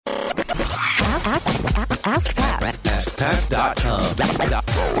AskPat.com.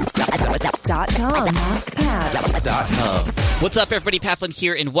 What's up, everybody? Pathlin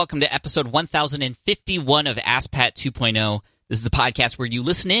here, and welcome to episode 1051 of Ask Pat 2.0. This is a podcast where you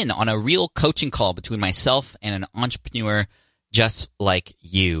listen in on a real coaching call between myself and an entrepreneur just like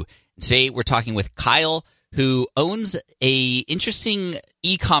you. Today, we're talking with Kyle, who owns a interesting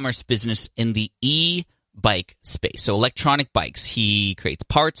e-commerce business in the e-bike space. So electronic bikes. He creates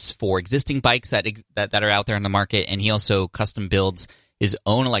parts for existing bikes that are out there in the market, and he also custom builds his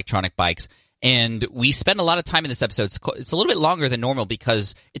own electronic bikes. And we spend a lot of time in this episode. It's a little bit longer than normal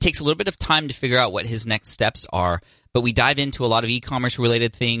because it takes a little bit of time to figure out what his next steps are. But we dive into a lot of e-commerce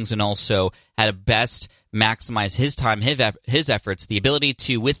related things and also how to best maximize his time, his efforts, the ability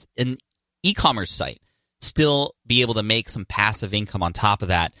to, with an e-commerce site, still be able to make some passive income on top of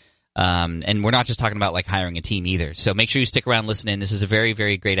that. And we're not just talking about like hiring a team either. So make sure you stick around, listen in. This is a very,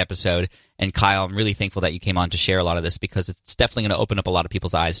 very great episode. And Kyle, I'm really thankful that you came on to share a lot of this because it's definitely going to open up a lot of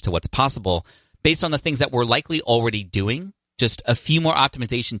people's eyes to what's possible based on the things that we're likely already doing. Just a few more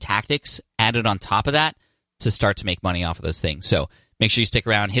optimization tactics added on top of that to start to make money off of those things. So make sure you stick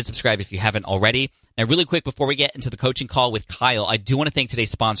around, hit subscribe if you haven't already. Now, really quick, before we get into the coaching call with Kyle, I do want to thank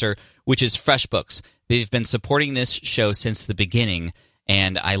today's sponsor, which is FreshBooks. They've been supporting this show since the beginning,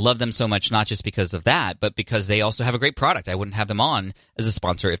 and I love them so much, not just because of that, but because they also have a great product. I wouldn't have them on as a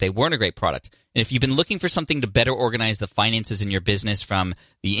sponsor if they weren't a great product. And if you've been looking for something to better organize the finances in your business, from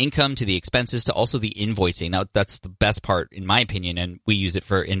the income to the expenses to also the invoicing, now that's the best part, in my opinion, and we use it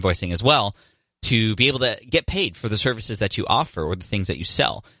for invoicing as well, to be able to get paid for the services that you offer or the things that you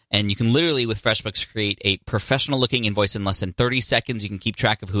sell. And you can literally, with FreshBooks, create a professional-looking invoice in less than 30 seconds. You can keep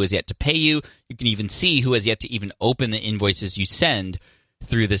track of who has yet to pay you. You can even see who has yet to even open the invoices you send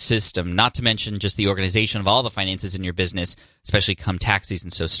through the system, not to mention just the organization of all the finances in your business, especially come tax season.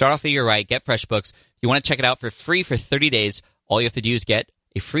 So start off the year right, get FreshBooks. If you want to check it out for free for 30 days, all you have to do is get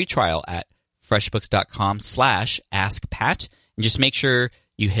a free trial at freshbooks.com/askpat. And just make sure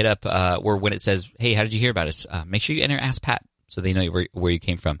you hit up or when it says, hey, how did you hear about us? Make sure you enter Ask Pat so they know where you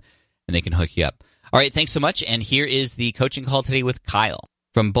came from and they can hook you up. All right, thanks so much. And here is the coaching call today with Kyle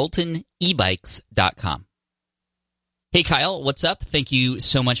from BoltonEbikes.com. Hey, Kyle, what's up? Thank you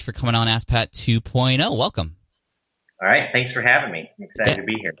so much for coming on Ask Pat 2.0. Welcome. All right, thanks for having me. I'm excited to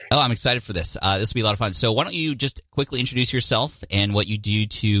be here. Oh, I'm excited for this. This will be a lot of fun. So why don't you just quickly introduce yourself and what you do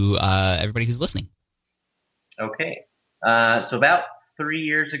to everybody who's listening? Okay. So about 3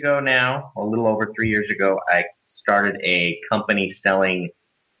 years ago now, a little over 3 years ago, I started a company selling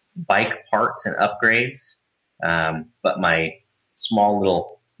bike parts and upgrades. But my small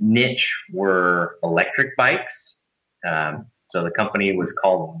little niche were electric bikes. So the company was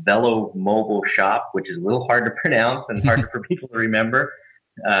called Velo Mobile Shop, which is a little hard to pronounce and hard for people to remember.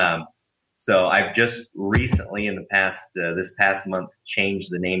 So I've just recently, in the past, this past month, changed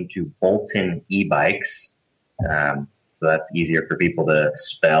the name to Bolton E-Bikes. So that's easier for people to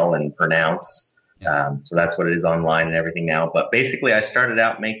spell and pronounce. So that's what it is online and everything now. But basically, I started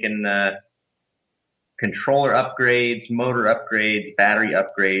out making controller upgrades, motor upgrades, battery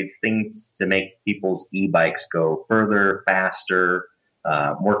upgrades, things to make people's e-bikes go further, faster,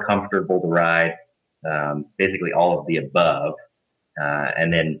 more comfortable to ride, basically all of the above.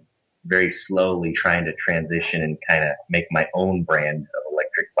 And then very slowly trying to transition and kind of make my own brand of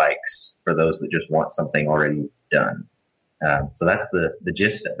electric bikes for those that just want something already done. So that's the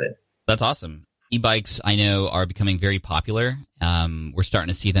gist of it. That's awesome. E-bikes, I know, are becoming very popular. We're starting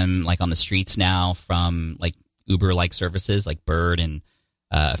to see them like on the streets now from like Uber-like services like Bird and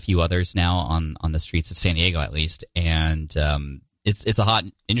a few others now on the streets of San Diego, at least. And it's a hot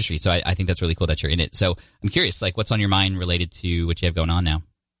industry, so I think that's really cool that you're in it. So I'm curious, like, what's on your mind related to what you have going on now?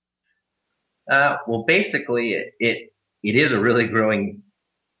 Well, basically, it is a really growing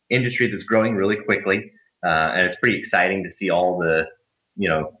industry that's growing really quickly. And it's pretty exciting to see all the,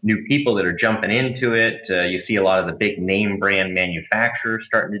 new people that are jumping into it. You see a lot of the big name brand manufacturers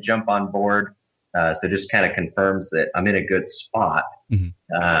starting to jump on board. So just kind of confirms that I'm in a good spot.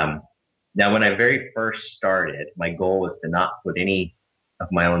 Mm-hmm. Now, when I very first started, my goal was to not put any of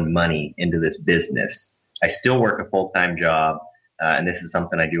my own money into this business. I still work a full-time job, and this is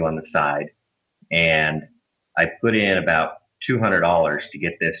something I do on the side. And I put in about $200 to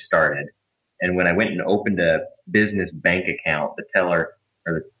get this started. And when I went and opened a business bank account, the teller,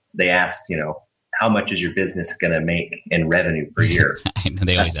 or they asked, how much is your business going to make in revenue per year? I know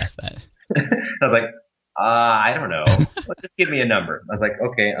they always ask that. I was like, I don't know. Just give me a number. I was like,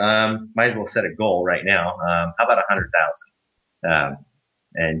 okay, might as well set a goal right now. How about 100,000?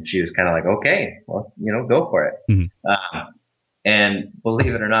 And she was kind of like, okay, well, go for it. Mm-hmm. And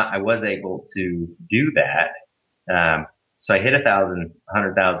believe it or not, I was able to do that. So I hit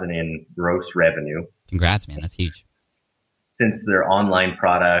 100,000 in gross revenue. Congrats, man. That's huge. Since they're online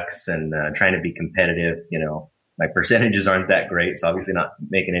products and trying to be competitive, my percentages aren't that great. So obviously not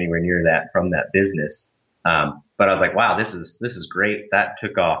making anywhere near that from that business. But I was like, wow, this is great. That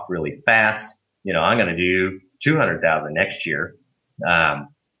took off really fast. I'm going to do 200,000 next year. And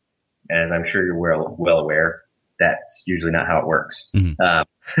I'm sure you're well aware that's usually not how it works.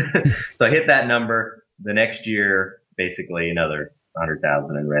 Mm-hmm. So I hit that number the next year, basically another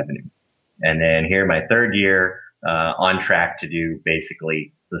 100,000 in revenue. And then here my third year, on track to do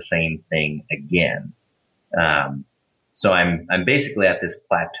basically the same thing again. So I'm basically at this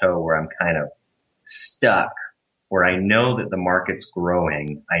plateau where I'm kind of stuck, where I know that the market's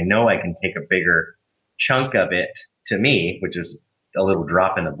growing. I know I can take a bigger chunk of it to me, which is a little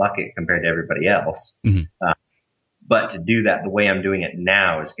drop in the bucket compared to everybody else. Mm-hmm. But to do that the way I'm doing it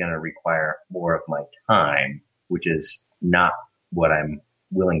now is going to require more of my time, which is not what I'm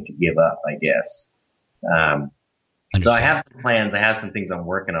willing to give up, I guess. So I have some plans. I have some things I'm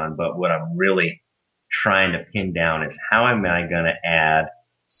working on, but what I'm really trying to pin down is how am I going to add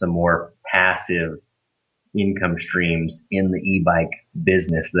some more passive income streams in the e-bike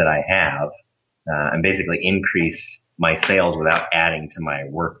business that I have, and basically increase my sales without adding to my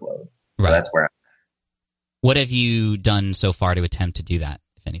workload. Right. So that's where What have you done so far to attempt to do that,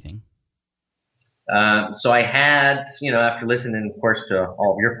 if anything? So I had, after listening, of course, to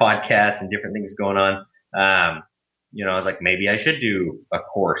all of your podcasts and different things going on, I was like, maybe I should do a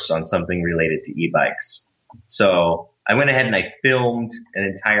course on something related to e-bikes. So I went ahead and I filmed an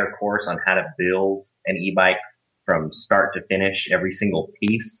entire course on how to build an e-bike from start to finish, every single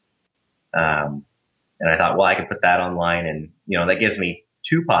piece. And I thought, well, I could put that online, and, that gives me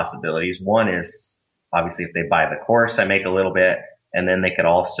two possibilities. One is obviously if they buy the course, I make a little bit, and then they could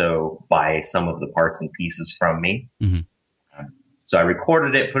also buy some of the parts and pieces from me. Mm-hmm. So I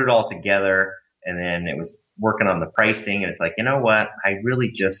recorded it, put it all together, and then it was working on the pricing, and it's like, you know what? I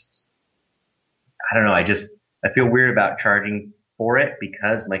really I don't know. I feel weird about charging for it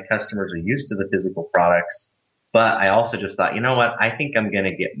because my customers are used to the physical products. But I also just thought, you know what? I think I'm going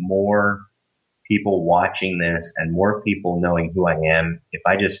to get more people watching this and more people knowing who I am if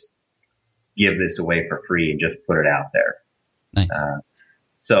I just give this away for free and just put it out there. Nice.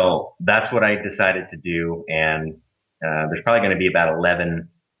 So that's what I decided to do. And there's probably going to be about 11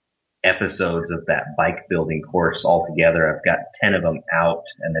 episodes of that bike building course altogether. I've got 10 of them out,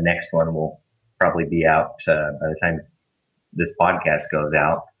 and the next one will probably be out by the time this podcast goes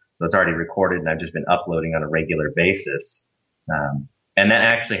out. So it's already recorded, and I've just been uploading on a regular basis. And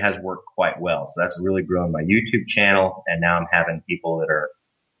that actually has worked quite well. So that's really grown my YouTube channel. And now I'm having people that are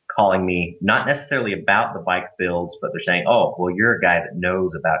calling me, not necessarily about the bike builds, but they're saying, oh, well, you're a guy that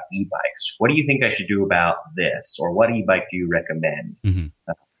knows about e-bikes. What do you think I should do about this? Or what e-bike do you recommend?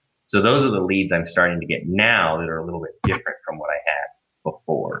 Mm-hmm. So those are the leads I'm starting to get now that are a little bit different from what I had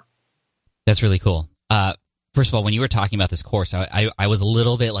before. That's really cool. First of all, when you were talking about this course, I was a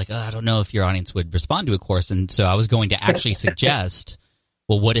little bit like, I don't know if your audience would respond to a course. And so I was going to actually suggest,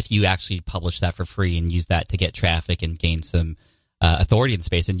 well, what if you actually publish that for free and use that to get traffic and gain some authority in the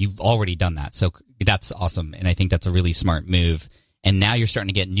space? And you've already done that. So that's awesome. And I think that's a really smart move. And now you're starting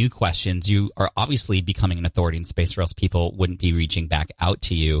to get new questions. You are obviously becoming an authority in space, or else people wouldn't be reaching back out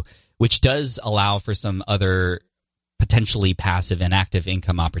to you, which does allow for some other potentially passive and active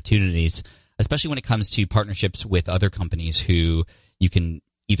income opportunities, especially when it comes to partnerships with other companies who you can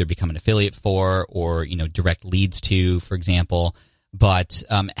either become an affiliate for or, direct leads to, for example. But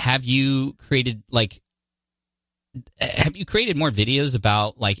have you created more videos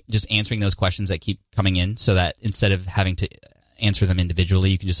about just answering those questions that keep coming in, so that instead of having to answer them individually,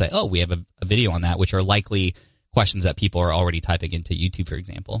 you can just say, oh, we have a video on that, which are likely questions that people are already typing into YouTube, for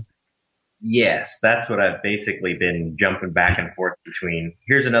example? Yes, that's what I've basically been jumping back and forth between.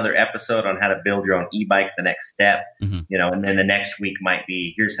 Here's another episode on how to build your own e-bike, the next step, and then the next week might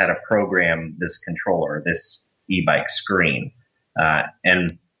be, here's how to program this controller, this e-bike screen.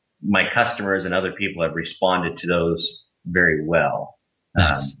 And my customers and other people have responded to those very well.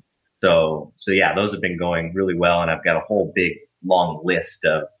 Nice. So yeah, those have been going really well. And I've got a whole big long list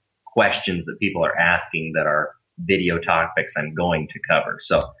of questions that people are asking that are video topics I'm going to cover.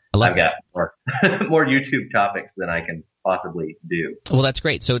 So I've got more YouTube topics than I can possibly do. Well, that's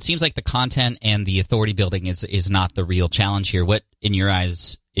great. So it seems like the content and the authority building is not the real challenge here. What, in your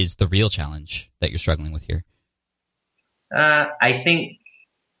eyes, is the real challenge that you're struggling with here? I think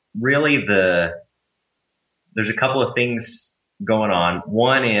really there's a couple of things going on.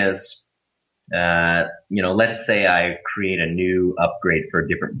 One is let's say I create a new upgrade for a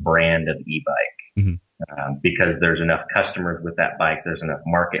different brand of e-bike, because there's enough customers with that bike, there's enough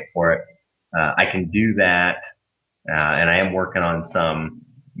market for it. I can do that, and I am working on some.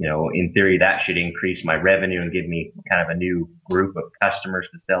 In theory, that should increase my revenue and give me kind of a new group of customers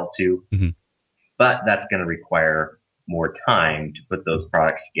to sell to. But that's going to require more time to put those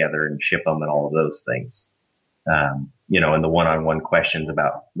products together and ship them and all of those things. And the one-on-one questions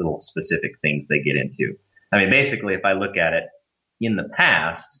about little specific things they get into. I mean, basically, if I look at it in the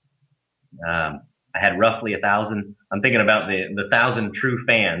past, I had roughly 1,000. I'm thinking about the 1,000 true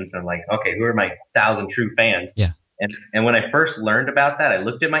fans. I'm like, okay, who are my 1,000 true fans? Yeah. And when I first learned about that, I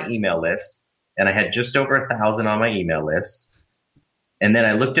looked at my email list, and I had just over 1,000 on my email list. And then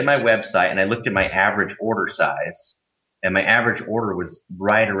I looked at my website, and I looked at my average order size, and my average order was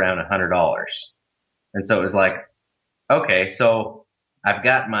right around $100. And so it was like, okay, so I've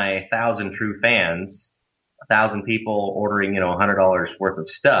got my 1,000 true fans, 1,000 people ordering, $100 worth of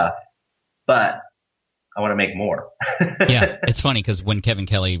stuff, but I want to make more. Yeah, it's funny because when Kevin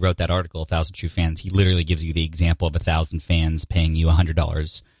Kelly wrote that article, 1,000 True Fans, he literally gives you the example of 1,000 fans paying you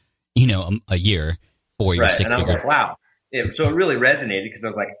 $100, a year for your six-figure. And I was like, wow. So it really resonated because I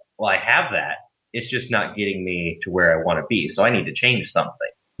was like, well, I have that. It's just not getting me to where I want to be. So I need to change something.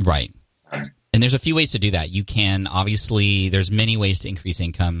 Right. And there's a few ways to do that. You can, obviously, there's many ways to increase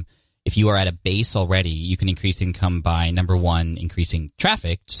income. If you are at a base already, you can increase income by, number one, increasing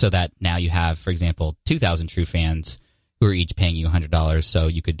traffic so that now you have, for example, 2,000 true fans who are each paying you $100. So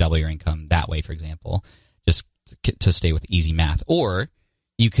you could double your income that way, for example, just to stay with easy math. Or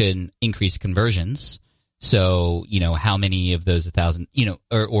you can increase conversions. So, how many of those 1,000,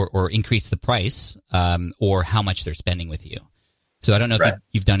 or increase the price, or how much they're spending with you. So I don't know if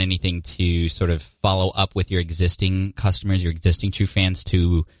you've done anything to sort of follow up with your existing customers, your existing true fans,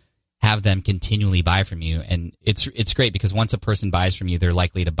 to have them continually buy from you. And it's great because once a person buys from you, they're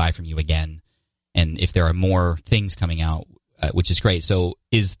likely to buy from you again. And if there are more things coming out, which is great. So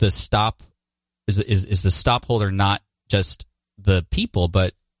is the stop holder not just the people,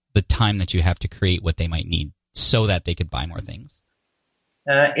 but the time that you have to create what they might need so that they could buy more things?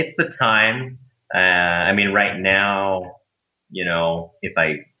 It's the time. Right now, if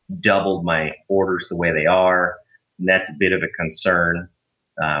I doubled my orders the way they are, that's a bit of a concern.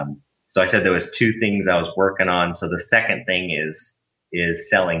 So I said there was two things I was working on. So the second thing is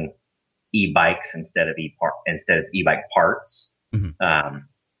selling e-bikes instead of e-bike parts.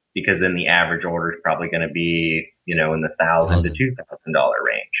 Because then the average order is probably going to be, in the $1,000 to $2,000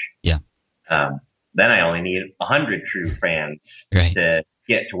 range. Yeah. Then I only need 100 true fans to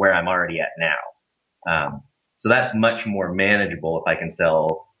get to where I'm already at now. So that's much more manageable if I can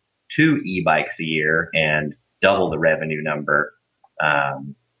sell 2 e-bikes a year and double the revenue number,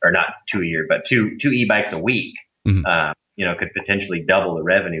 or not 2 a year, but two e-bikes a week. Could potentially double the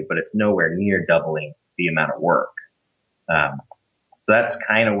revenue, but it's nowhere near doubling the amount of work. So that's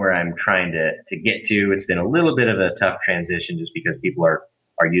kind of where I'm trying to get to. It's been a little bit of a tough transition just because people are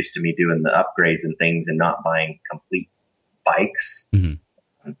used to me doing the upgrades and things and not buying complete bikes.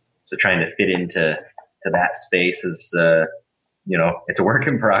 So trying to fit into that space is, it's a work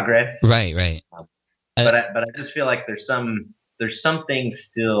in progress. Right. But I just feel like there's something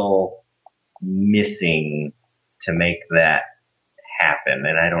still missing to make that happen,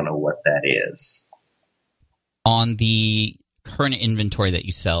 and I don't know what that is. On the current inventory that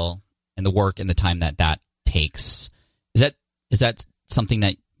you sell and the work and the time that takes, is that something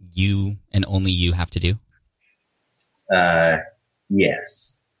that you and only you have to do?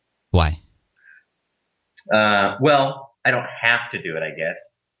 Yes. Why? Well, I don't have to do it, I guess.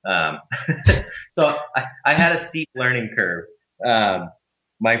 So I had a steep learning curve.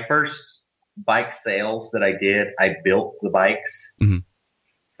 My first bike sales that I did, I built the bikes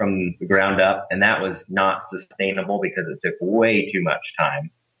from the ground up, and that was not sustainable because it took way too much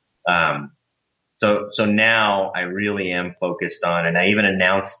time. So now I really am focused on, and I even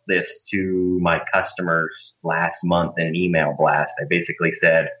announced this to my customers last month in an email blast. I basically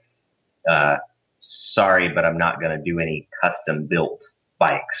said, sorry, but I'm not going to do any custom built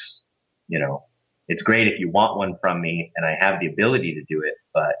bikes. It's great if you want one from me and I have the ability to do it,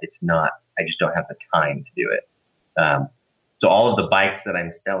 but I just don't have the time to do it. So all of the bikes that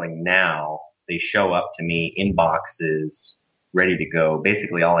I'm selling now, they show up to me in boxes, ready to go.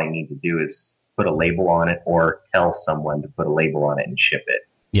 Basically, all I need to do is put a label on it or tell someone to put a label on it and ship it.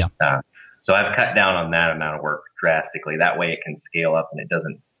 Yeah. So I've cut down on that amount of work drastically. That way it can scale up and it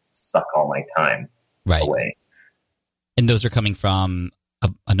doesn't suck all my time away. And those are coming from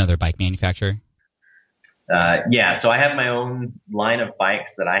another bike manufacturer? Yeah, so I have my own line of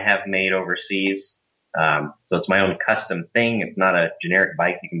bikes that I have made overseas. So it's my own custom thing. It's not a generic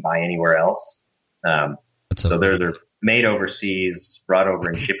bike you can buy anywhere else. So they're made overseas, brought over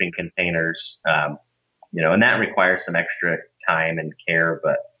in shipping containers, and that requires some extra time and care,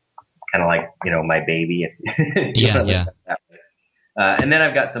 but it's kind of like, my baby. Yeah. And then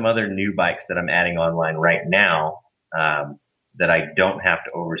I've got some other new bikes that I'm adding online right now, that I don't have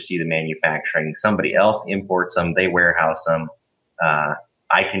to oversee the manufacturing. Somebody else imports them. They warehouse them.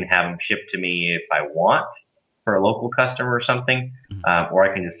 I can have them shipped to me if I want for a local customer or something. Or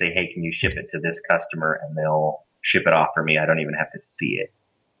I can just say, hey, can you ship it to this customer? And they'll ship it off for me. I don't even have to see it.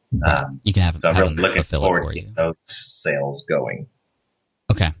 You can have, so I'm have really them looking fulfill forward it for to you. those sales going.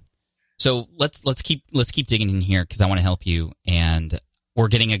 Okay. So let's keep digging in here, because I want to help you, and we're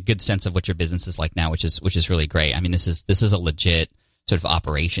getting a good sense of what your business is like now, which is really great. I mean, this is a legit sort of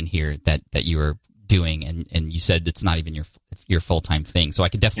operation here that you are doing, and you said it's not even your full-time thing. So I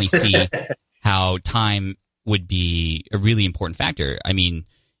could definitely see how time would be a really important factor. I mean,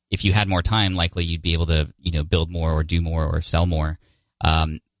 if you had more time, likely you'd be able to, build more or do more or sell more.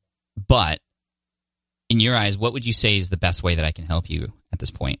 But in your eyes, what would you say is the best way that I can help you at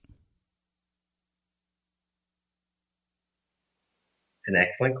this point? It's an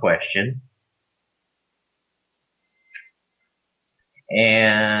excellent question.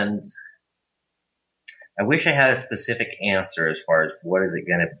 And I wish I had a specific answer as far as what is it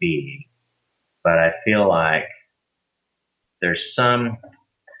going to be, but I feel like there's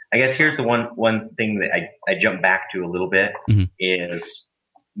I guess here's the one thing that I jump back to a little bit, is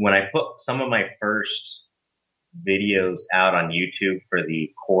when I put some of my first videos out on YouTube for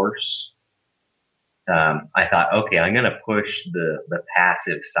the course, I thought, okay, I'm going to push the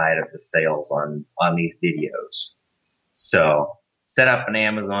passive side of the sales on these videos. So set up an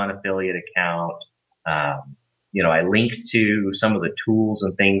Amazon affiliate account. I linked to some of the tools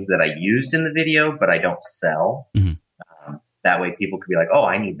and things that I used in the video, but I don't sell. That way people could be like, oh,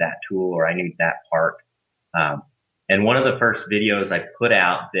 I need that tool, or I need that part. And one of the first videos I put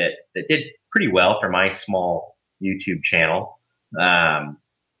out that did pretty well for my small YouTube channel,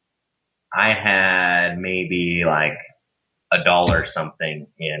 I had maybe like $1 something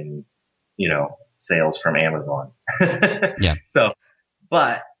in, sales from Amazon. Yeah. So,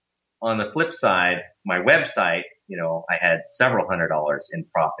 but on the flip side, my website, I had several $100s in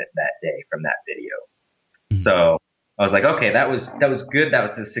profit that day from that video. So I was like, okay, that was good. That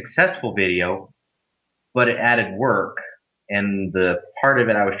was a successful video, but it added work. And the part of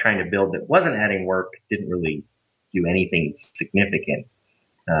it I was trying to build that wasn't adding work didn't really do anything significant.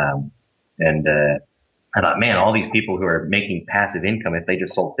 And I thought, man, all these people who are making passive income, if they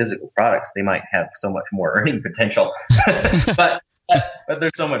just sold physical products, they might have so much more earning potential. but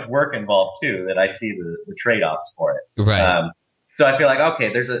there's so much work involved too that I see the trade-offs for it. Right. So I feel like,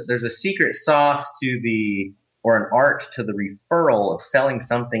 okay, there's a secret sauce or an art to the referral of selling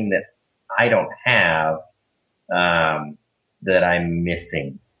something that I don't have, that I'm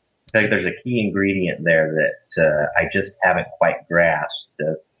missing. I feel like there's a key ingredient there that I just haven't quite grasped.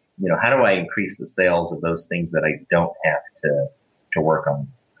 How do I increase the sales of those things that I don't have to work on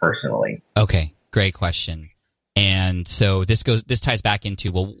personally? Okay, great question. And so this ties back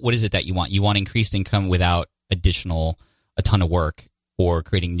into, well, what is it that you want? You want increased income without a ton of work or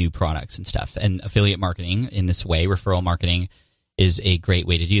creating new products and stuff. And affiliate marketing in this way, referral marketing, is a great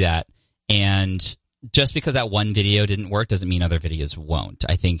way to do that. And just because that one video didn't work doesn't mean other videos won't.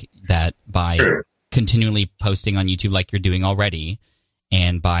 I think that by continually posting on YouTube like you're doing already,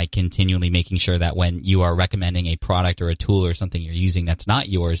 and by continually making sure that when you are recommending a product or a tool or something you're using that's not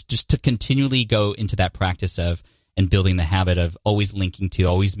yours, just to continually go into that practice of and building the habit of always linking to,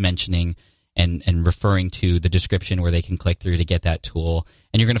 always mentioning and referring to the description where they can click through to get that tool.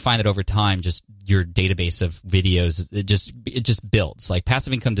 And you're going to find that over time, just your database of videos, it just builds. Like,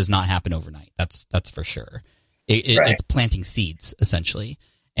 passive income does not happen overnight. That's for sure. It's planting seeds, essentially.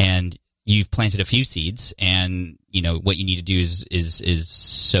 And you've planted a few seeds, and what you need to do is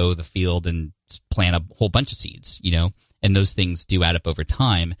sow the field and plant a whole bunch of seeds, and those things do add up over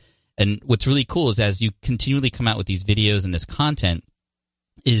time. And what's really cool is, as you continually come out with these videos and this content,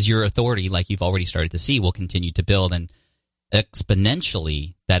 is your authority, like you've already started to see, will continue to build, and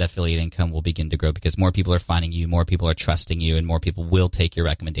exponentially that affiliate income will begin to grow, because more people are finding you, more people are trusting you, and more people will take your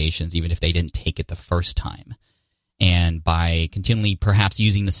recommendations, even if they didn't take it the first time. And by continually perhaps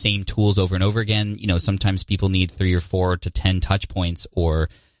using the same tools over and over again, sometimes people need 3 or 4 to 10 touch points, or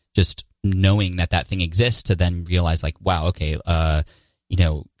just knowing that thing exists to then realize, like, wow, okay,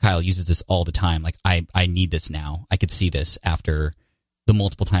 Kyle uses this all the time. Like, I need this now. I could see this after the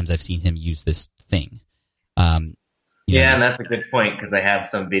multiple times I've seen him use this thing. Yeah, and that's a good point because I have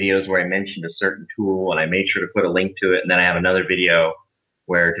some videos where I mentioned a certain tool and I made sure to put a link to it. And then I have another video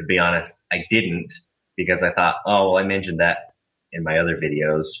where, to be honest, I didn't because I thought, oh, well, I mentioned that in my other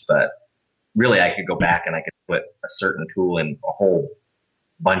videos. But really, I could go back and I could put a certain tool in a whole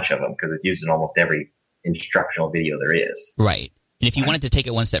bunch of them because it's used in almost every instructional video there is. Right. And if you wanted to take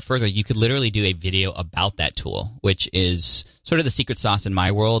it one step further, you could literally do a video about that tool, which is sort of the secret sauce in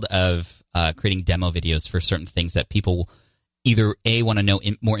my world of creating demo videos for certain things that people either A, want to know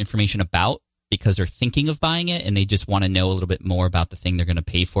more information about because they're thinking of buying it and they just want to know a little bit more about the thing they're going to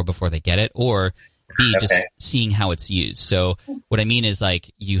pay for before they get it, or B, just seeing how it's used. So what I mean is,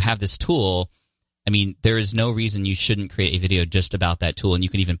 like, you have this tool. I mean, there is no reason you shouldn't create a video just about that tool, and you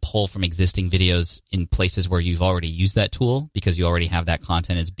can even pull from existing videos in places where you've already used that tool because you already have that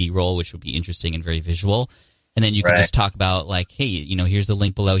content as B-roll, which would be interesting and very visual. And then you can just talk about, like, hey, here's the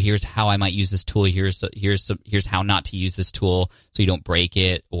link below. Here's how I might use this tool. Here's how not to use this tool so you don't break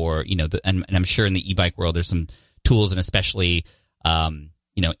it. Or and I'm sure in the e-bike world there's some tools, and especially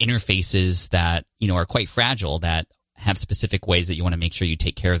interfaces that are quite fragile that have specific ways that you want to make sure you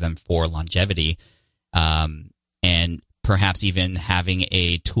take care of them for longevity. And perhaps even having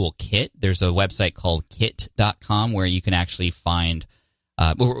a tool kit. There's a website called kit.com where you can actually find,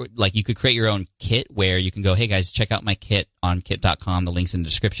 you could create your own kit where you can go, hey guys, check out my kit on kit.com. The link's in the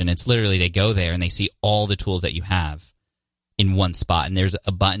description. It's literally, they go there and they see all the tools that you have in one spot. And there's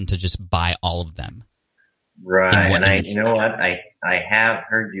a button to just buy all of them. Right. And you know what? I have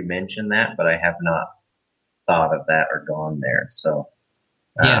heard you mention that, but I have not thought of that or gone there. So,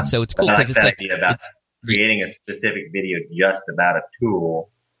 yeah, so it's cool because it's like idea about creating a specific video just about a tool,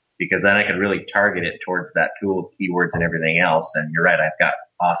 because then I could really target it towards that tool, keywords and everything else. And you're right, I've got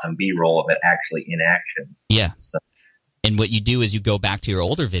awesome B-roll of it actually in action. Yeah. So. And what you do is you go back to your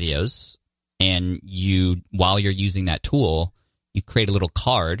older videos and while you're using that tool, you create a little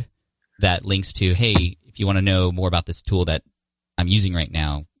card that links to, hey, if you want to know more about this tool that I'm using right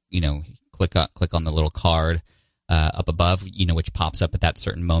now, click on the little card up above, which pops up at that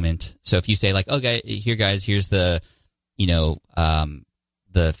certain moment. So if you say like, okay, here's the, the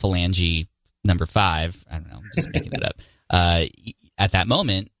phalange number 5, I don't know, I'm just making it up. At that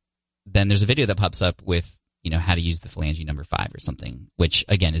moment, then there's a video that pops up with, how to use the phalange number 5 or something, which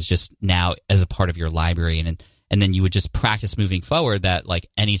again is just now as a part of your library. And then you would just practice moving forward that, like,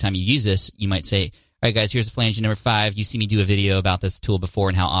 anytime you use this, you might say, all right, guys, here's the phalange number 5. You see me do a video about this tool before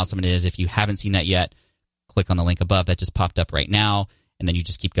and how awesome it is. If you haven't seen that yet, click on the link above that just popped up right now. And then you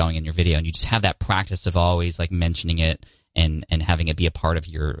just keep going in your video, and you just have that practice of always like mentioning it and having it be a part of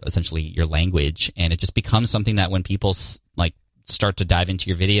essentially your language. And it just becomes something that when people like start to dive into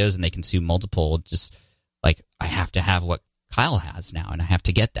your videos and they consume multiple, just like, I have to have what Kyle has now, and I have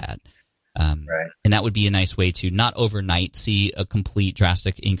to get that. Right. And that would be a nice way to not overnight see a complete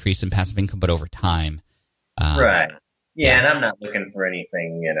drastic increase in passive income, but over time. Right. Yeah, and I'm not looking for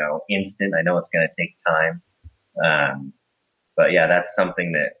anything, instant. I know it's going to take time. But yeah, that's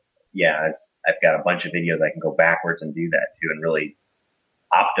something that, I've got a bunch of videos I can go backwards and do that too, and really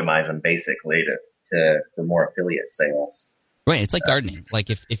optimize them basically for more affiliate sales. Right. It's like gardening. Like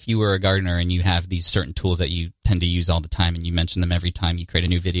if you were a gardener and you have these certain tools that you tend to use all the time and you mention them every time you create a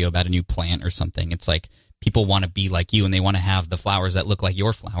new video about a new plant or something, it's like people want to be like you and they want to have the flowers that look like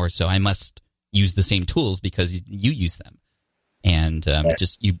your flowers. So I must use the same tools because you use them. And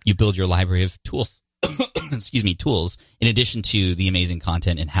just you build your library of tools, tools in addition to the amazing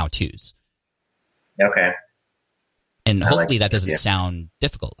content and how-tos. Okay. And hopefully that doesn't sound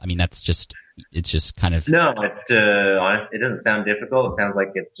difficult. I mean, it's just kind of... No, it doesn't sound difficult. It sounds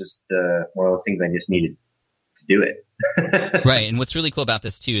like it's just one of those things I just needed to do it. Right. And what's really cool about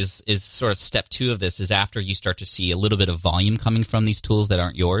this too is sort of step 2 of this is after you start to see a little bit of volume coming from these tools that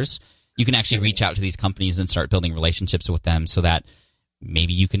aren't yours, you can actually reach out to these companies and start building relationships with them so that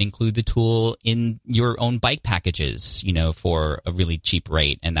maybe you can include the tool in your own bike packages, for a really cheap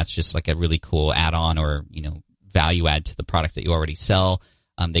rate. And that's just like a really cool add-on or, value add to the products that you already sell.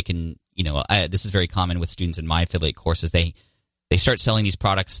 They can, this is very common with students in my affiliate courses. They start selling these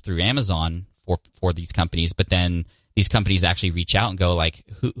products through Amazon for these companies, but then these companies actually reach out and go like,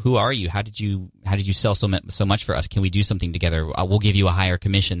 who are you? How did you sell so much for us? Can we do something together? We'll give you a higher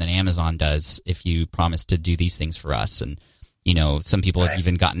commission than Amazon does if you promise to do these things for us. And, some people have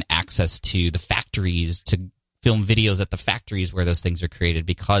even gotten access to the factories to film videos at the factories where those things are created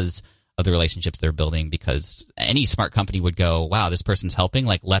because of the relationships they're building, because any smart company would go, wow, this person's helping,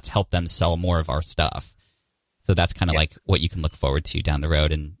 like, let's help them sell more of our stuff. So that's kind of like what you can look forward to down the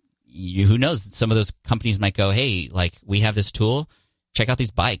road. And who knows, some of those companies might go, hey, like, we have this tool. check out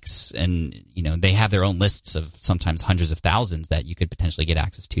these bikes, and they have their own lists of sometimes hundreds of thousands that you could potentially get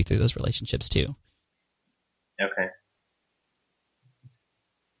access to through those relationships too. Okay.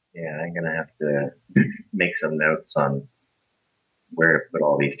 Yeah, I'm gonna have to make some notes on where to put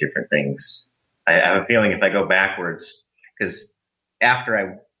all these different things. I have a feeling if I go backwards, because after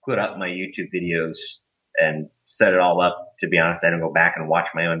I put up my YouTube videos and set it all up, to be honest, I don't go back and watch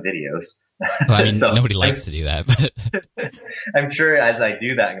my own videos. Well, I mean, so nobody likes to do that. But I'm sure as I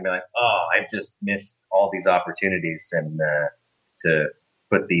do that, I'm going to be like, oh, I've just missed all these opportunities and to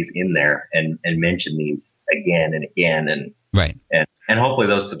put these in there and mention these again and again. And, right. And hopefully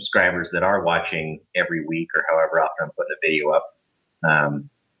those subscribers that are watching every week or however often I'm putting a video up,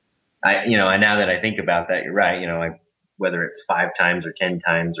 now that I think about that, you're right. Whether it's 5 times or 10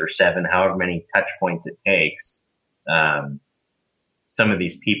 times or 7, however many touch points it takes, some of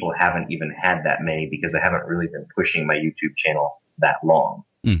these people haven't even had that many because I haven't really been pushing my YouTube channel that long.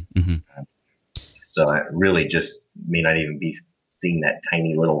 Mm-hmm. So I really just may not even be seeing that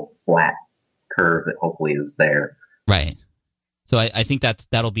tiny little flat curve that hopefully is there. Right. So I think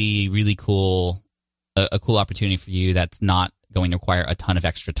that'll be really cool, a cool opportunity for you that's not going to require a ton of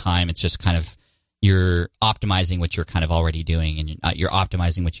extra time. It's just kind of you're optimizing what you're kind of already doing, and you're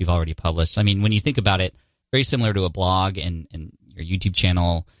optimizing what you've already published. I mean, when you think about it, very similar to a blog and your YouTube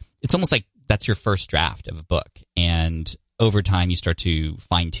channel, it's almost like that's your first draft of a book. And over time, you start to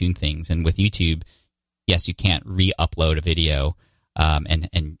fine-tune things. And with YouTube, yes, you can't re-upload a video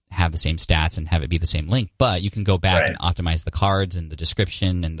and have the same stats and have it be the same link, but you can go back and optimize the cards and the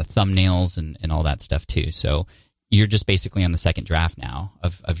description and the thumbnails and all that stuff too. So you're just basically on the second draft now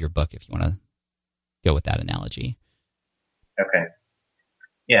of your book, if you want to go with that analogy. Okay.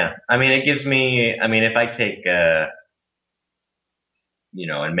 Yeah. I mean, it gives me, if I take,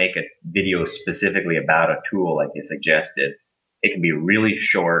 and make a video specifically about a tool like you suggested, it can be really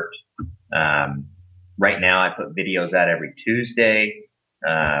short. Right now I put videos out every Tuesday.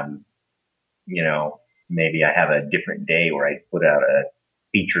 Maybe I have a different day where I put out a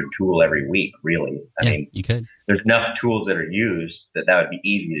featured tool every week, really. I mean, you could. There's enough tools that are used that would be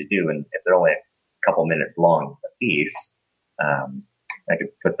easy to do. And if they're only a couple minutes long a piece, I could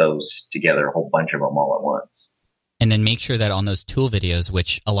put those together, a whole bunch of them all at once. And then make sure that on those tool videos,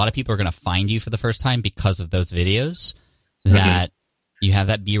 which a lot of people are going to find you for the first time because of those videos, that you have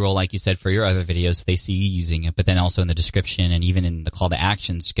that B-roll, like you said, for your other videos, so they see you using it, but then also in the description and even in the call to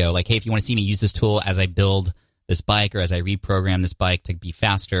actions, go like, hey, if you want to see me use this tool as I build this bike or as I reprogram this bike to be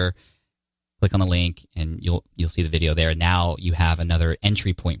faster, click on the link and you'll see the video there. Now you have another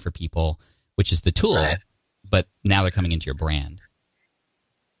entry point for people, which is the tool, but now they're coming into your brand.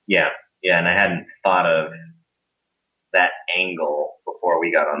 Yeah, and I hadn't thought of that angle before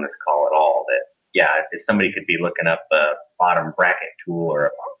we got on this call at all. That, if somebody could be looking up a bottom bracket tool or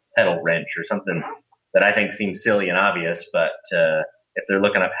a pedal wrench or something that I think seems silly and obvious, but if they're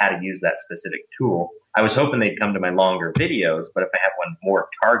looking up how to use that specific tool, I was hoping they'd come to my longer videos, but if I have one more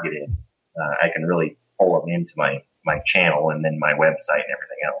targeted, I can really pull them into my channel and then my website and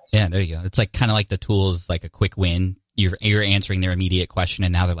everything else. Yeah, there you go. It's like kind of like the tools, like a quick win. You're answering their immediate question,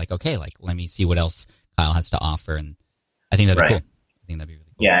 and now they're like, okay, like let me see what else Kyle has to offer, and I think that'd be cool. I think that'd be really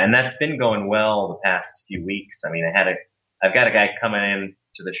cool. Yeah, and that's been going well the past few weeks. I mean, I've got a guy coming in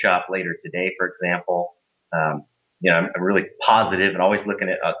to the shop later today, for example. I'm really positive and always looking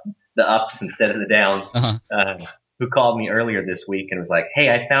at the ups instead of the downs. Who called me earlier this week and was like, "Hey,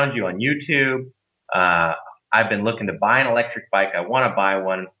 I found you on YouTube. I've been looking to buy an electric bike. I want to buy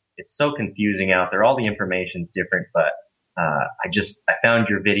one. It's so confusing out there. All the information's different, but I found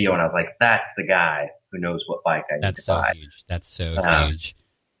your video and I was like, that's the guy who knows what bike I need to buy." That's so huge.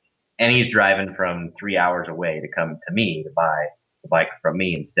 And he's driving from 3 hours away to come to me to buy the bike from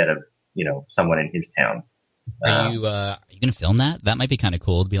me instead of, someone in his town. Are you going to film that? That might be kind of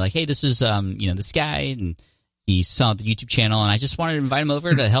cool to be like, hey, this is, this guy, and he saw the YouTube channel, and I just wanted to invite him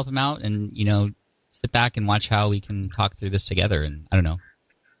over to help him out and, sit back and watch how we can talk through this together. And I don't know.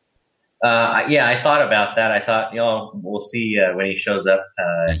 I thought about that. I thought, we'll see when he shows up.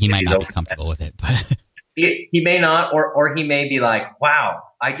 He might not be comfortable with it, but he may not, or he may be like, wow,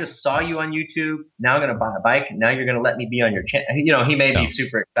 I just saw you on YouTube. Now I'm going to buy a bike. Now you're going to let me be on your channel. He may be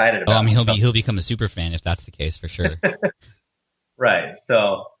super excited about it. He'll become a super fan if that's the case, for sure. Right.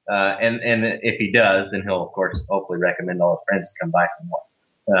 So, and if he does, then he'll, of course, hopefully recommend all his friends to come buy some more.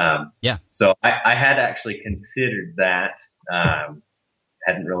 So I had actually considered that.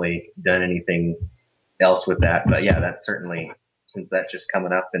 Hadn't really done anything else with that, but that's certainly, since that's just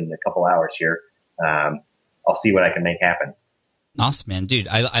coming up in a couple hours here, I'll see what I can make happen. Awesome, man. Dude,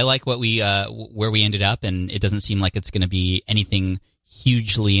 I like what where we ended up, and it doesn't seem like it's going to be anything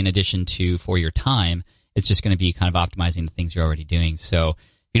hugely in addition to for your time. It's just going to be kind of optimizing the things you're already doing. So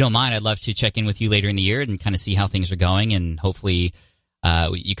if you don't mind, I'd love to check in with you later in the year and kind of see how things are going, and hopefully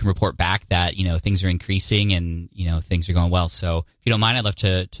you can report back that, things are increasing and, things are going well. So if you don't mind, I'd love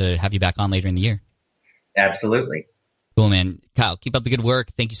to have you back on later in the year. Absolutely. Cool, man. Kyle, keep up the good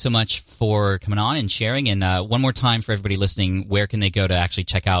work. Thank you so much for coming on and sharing. And one more time for everybody listening, where can they go to actually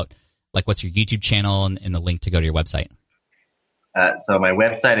check out, what's your YouTube channel and the link to go to your website? So my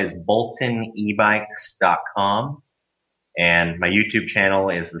website is boltonebikes.com, and my YouTube channel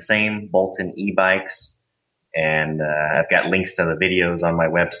is the same, Bolton eBikes. And I've got links to the videos on my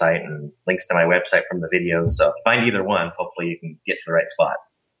website and links to my website from the videos. So if you find either one, hopefully you can get to the right spot.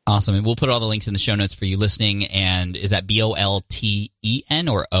 Awesome. And we'll put all the links in the show notes for you listening. And is that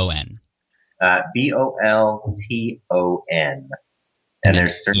Bolten or O-N? Bolton. And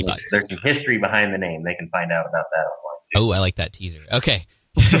there's some history behind the name. They can find out about that online too. Oh, I like that teaser. Okay.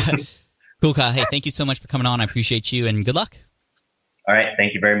 Cool, Kyle. Hey, thank you so much for coming on. I appreciate you, and good luck. All right.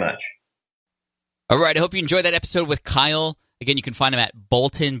 Thank you very much. All right. I hope you enjoyed that episode with Kyle. Again, you can find him at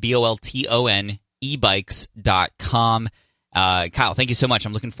Bolton, Bolton, ebikes.com. Kyle, thank you so much.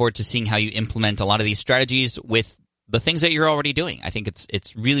 I'm looking forward to seeing how you implement a lot of these strategies with the things that you're already doing. I think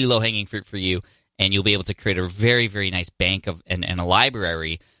it's really low-hanging fruit for you, and you'll be able to create a very, very nice bank of and a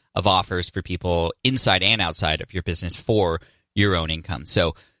library of offers for people inside and outside of your business for your own income.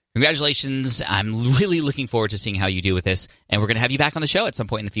 So congratulations. I'm really looking forward to seeing how you do with this, and we're going to have you back on the show at some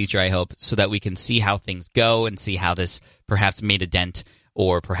point in the future, I hope, so that we can see how things go and see how this perhaps made a dent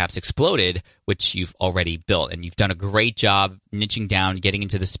or perhaps exploded, which you've already built. And you've done a great job niching down, getting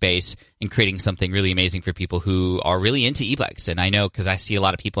into the space, and creating something really amazing for people who are really into e-bikes. And I know because I see a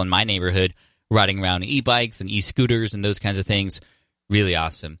lot of people in my neighborhood riding around e-bikes and e-scooters and those kinds of things. Really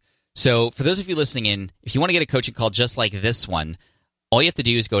awesome. So for those of you listening in, if you want to get a coaching call just like this one, all you have to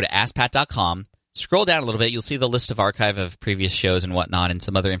do is go to askpat.com, scroll down a little bit. You'll see the list of archive of previous shows and whatnot and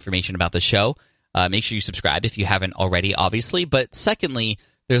some other information about the show. Make sure you subscribe if you haven't already, obviously. But secondly,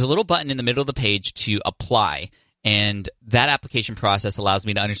 there's a little button in the middle of the page to apply. And that application process allows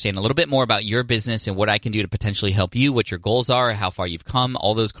me to understand a little bit more about your business and what I can do to potentially help you, what your goals are, how far you've come,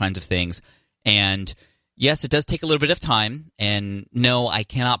 all those kinds of things. And yes, it does take a little bit of time. And no, I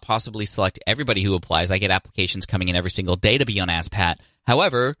cannot possibly select everybody who applies. I get applications coming in every single day to be on AskPat.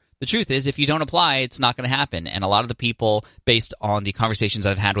 However, the truth is, if you don't apply, it's not going to happen. And a lot of the people, based on the conversations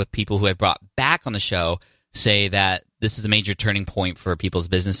I've had with people who I've brought back on the show, say that this is a major turning point for people's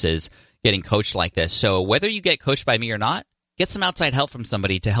businesses getting coached like this. So whether you get coached by me or not, get some outside help from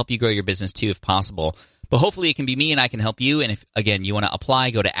somebody to help you grow your business too, if possible. But hopefully it can be me and I can help you. And if, again, you want to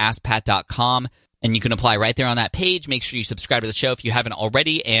apply, go to askpat.com and you can apply right there on that page. Make sure you subscribe to the show if you haven't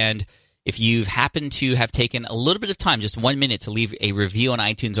already. And if you've happened to have taken a little bit of time, just 1 minute, to leave a review on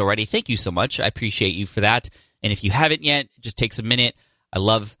iTunes already, thank you so much. I appreciate you for that. And if you haven't yet, it just takes a minute. I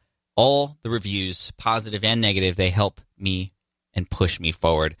love all the reviews, positive and negative. They help me and push me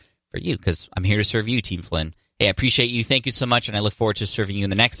forward for you because I'm here to serve you, Team Flynn. Hey, I appreciate you. Thank you so much, and I look forward to serving you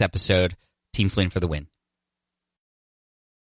in the next episode. Team Flynn for the win.